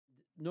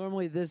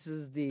Normally, this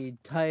is the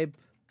type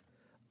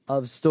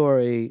of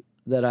story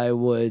that I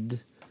would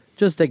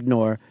just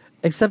ignore,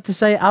 except to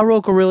say Al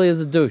Roker really is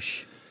a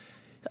douche.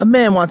 A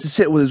man wants to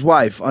sit with his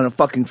wife on a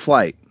fucking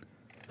flight.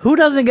 Who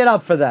doesn't get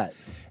up for that?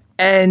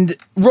 And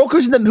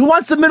Roker's who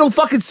wants the middle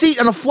fucking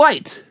seat on a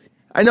flight?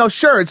 I know,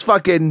 sure, it's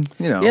fucking,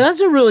 Yeah, that's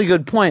a really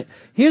good point.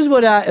 Here's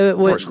what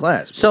first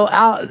class. So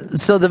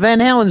the Van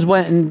Halens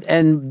went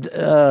and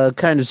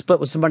kind of split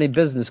with somebody in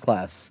business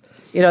class.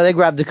 You know, they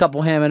grabbed a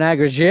couple ham and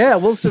eggers. Yeah,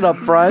 we'll sit up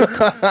front.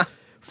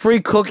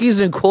 Free cookies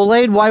and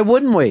Kool-Aid. Why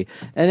wouldn't we?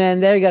 And then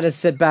they got to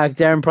sit back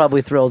there and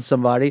probably thrilled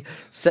somebody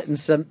sitting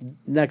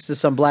next to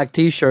some black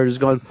T-shirt who's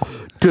going,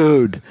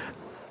 dude,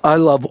 I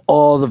love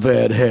all the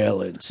Van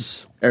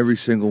Halens. Every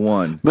single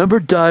one. Remember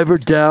Diver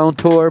Down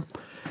Tour?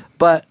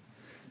 But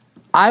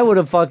I would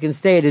have fucking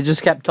stayed and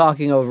just kept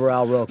talking over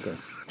Al Roker.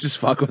 Just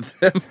fuck with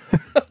him.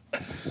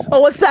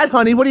 Oh, what's that,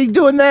 honey? What are you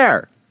doing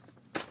there?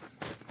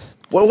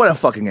 What a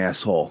fucking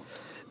asshole.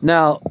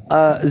 Now,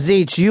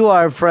 Zeech, you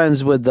are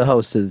friends with the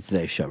host of the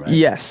Today Show, right?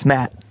 Yes,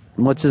 Matt.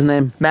 What's his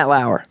name? Matt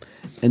Lauer.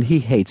 And he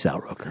hates Al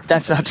Roker.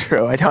 That's not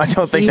true. I don't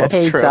think that's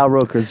true. He hates Al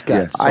Roker's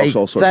guts. Yeah,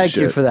 all sorts Thank of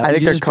shit. you for that. I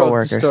think you they're just broke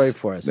coworkers. the story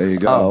for us. There you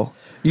go. Oh.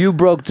 You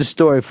broke the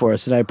story for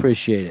us, and I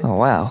appreciate it. Oh,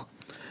 wow.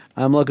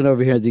 I'm looking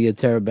over here at the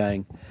Guitar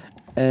Bang,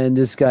 and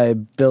this guy,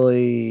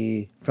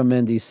 Billy from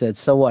Indy, said,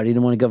 so what? He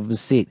didn't want to give up his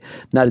seat.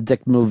 Not a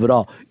dick move at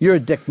all. You're a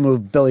dick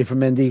move, Billy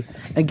from Indy.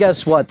 And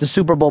guess what? The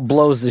Super Bowl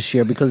blows this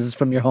year because it's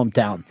from your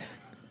hometown.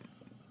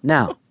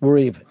 Now, we're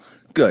even.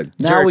 Good.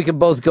 Now we can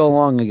both go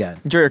along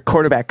again. Enjoy your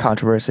quarterback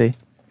controversy.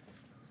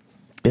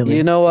 Billy.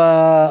 You know,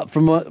 I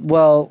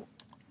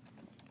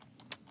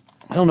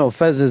don't know.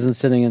 Fez isn't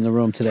sitting in the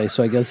room today,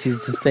 so I guess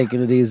he's just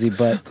taking it easy.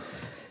 But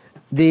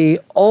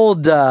the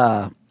old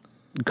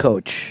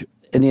coach,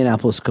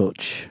 Indianapolis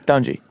coach,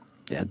 Dungy.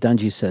 Yeah,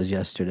 Dungy says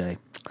yesterday,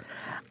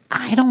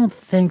 I don't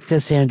think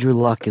this Andrew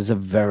Luck is a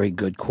very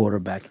good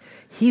quarterback.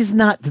 He's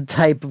not the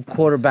type of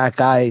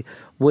quarterback I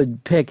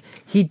would pick.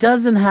 He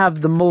doesn't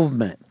have the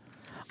movement.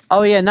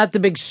 Oh, yeah, not the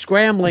big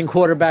scrambling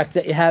quarterback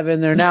that you have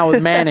in there now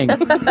with Manning.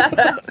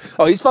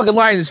 Oh, he's fucking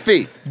lying his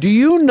feet. Do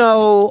you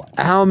know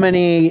how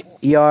many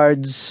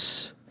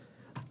yards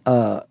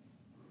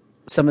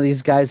some of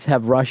these guys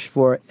have rushed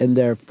for in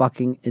their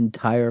fucking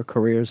entire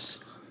careers?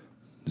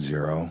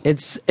 0.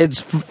 It's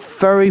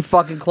very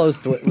fucking close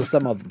to it with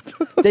some of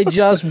them. They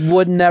just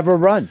would never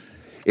run.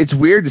 It's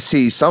weird to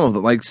see some of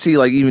them, like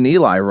even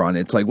Eli run.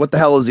 It's like, what the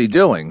hell is he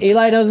doing?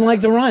 Eli doesn't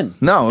like to run.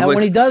 No. And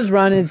when he does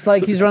run, it's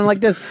like he's running like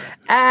this.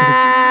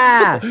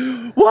 Ah!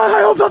 Well,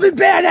 I hope nothing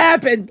bad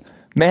happens.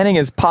 Manning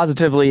is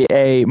positively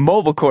a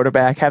mobile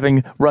quarterback,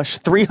 having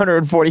rushed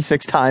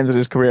 346 times in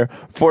his career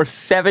for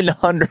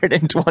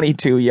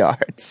 722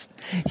 yards.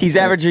 He's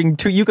averaging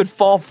two. You could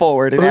fall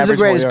forward and Who's average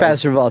the greatest more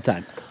yards. passer of all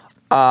time?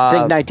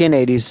 Think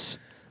 1980s.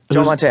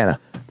 Joe Montana.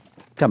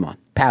 Come on,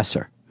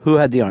 passer. Who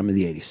had the arm in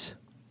the 80s?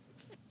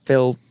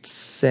 Phil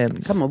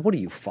Simms. Come on, what are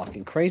you,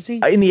 fucking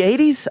crazy? In the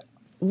 80s?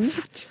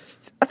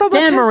 I thought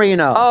Dan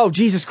Marino. Oh,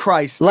 Jesus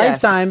Christ.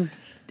 Lifetime,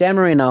 Dan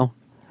Marino,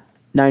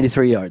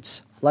 93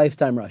 yards.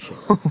 Lifetime rushing.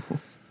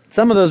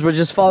 Some of those were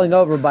just falling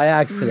over by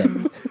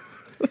accident.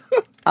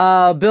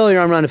 Bill,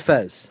 you're on Ron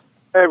Fez.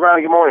 Hey,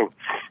 Ronnie, good morning.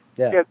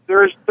 Yeah.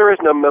 There is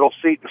no middle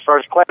seat in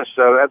first class,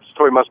 so that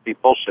story must be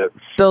bullshit.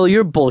 Bill,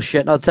 you're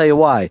bullshit, and I'll tell you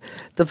why.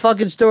 The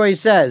fucking story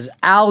says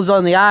Al's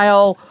on the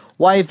aisle,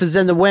 wife is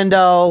in the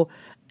window,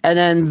 and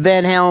then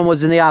Van Halen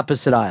was in the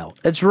opposite aisle.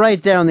 It's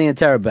right there on the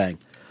interrobang.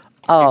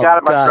 Oh, You got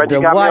it, my God, friend. Bill,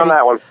 You got me on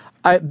that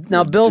one.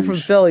 Now, Bill from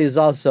Philly is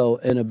also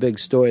in a big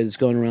story that's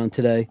going around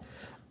today.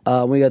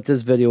 We got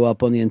this video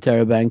up on the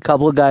interrobang. A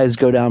couple of guys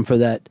go down for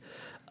that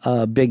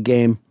big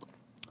game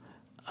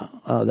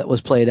that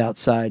was played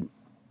outside.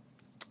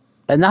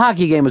 And the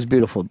hockey game was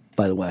beautiful,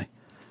 by the way,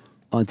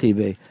 on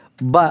TV.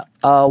 But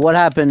what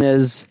happened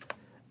is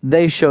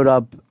they showed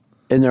up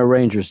in their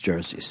Rangers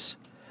jerseys.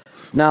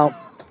 Now,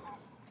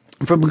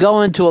 from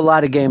going to a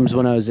lot of games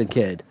when I was a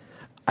kid,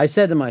 I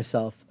said to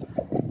myself,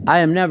 I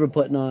am never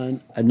putting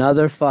on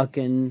another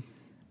fucking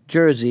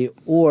jersey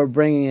or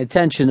bringing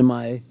attention to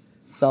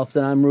myself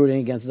that I'm rooting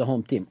against the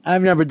home team.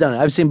 I've never done it.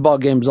 I've seen ball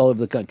games all over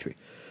the country.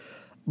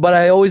 But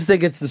I always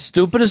think it's the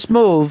stupidest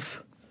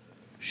move.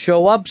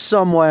 Show up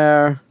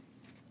somewhere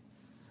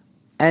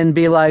and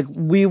be like,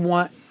 we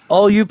want,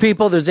 all you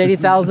people, there's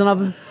 80,000 of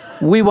them,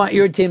 we want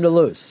your team to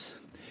lose.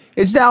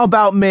 It's now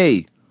about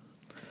me.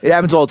 It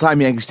happens all the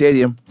time, Yankee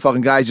Stadium. Fucking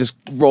guys just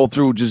roll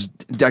through, just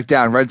decked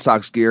out in Red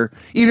Sox gear,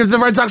 even if the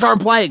Red Sox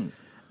aren't playing.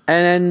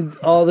 And then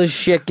all this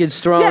shit gets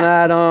thrown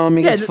at him,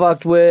 he gets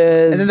fucked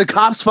with. And then the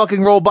cops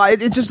fucking roll by.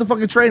 It's just a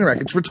fucking train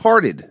wreck. It's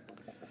retarded.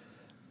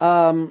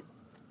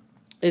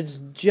 It's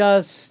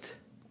just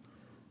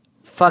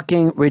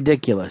fucking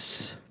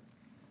ridiculous.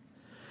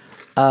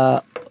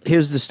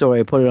 Here's the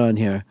story. I put it on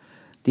here.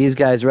 These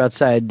guys are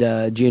outside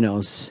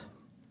Geno's.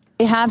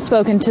 They have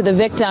spoken to the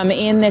victim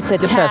in this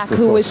attack,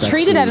 who was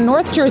treated at a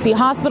North Jersey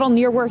hospital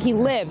near where he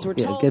lives. We're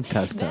told get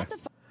past that her.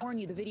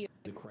 the video.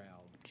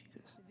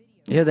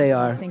 Here they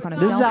are. Think on a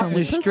This is cell out phone in the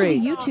was posted to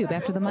street. YouTube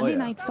after the Monday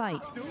night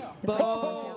fight. The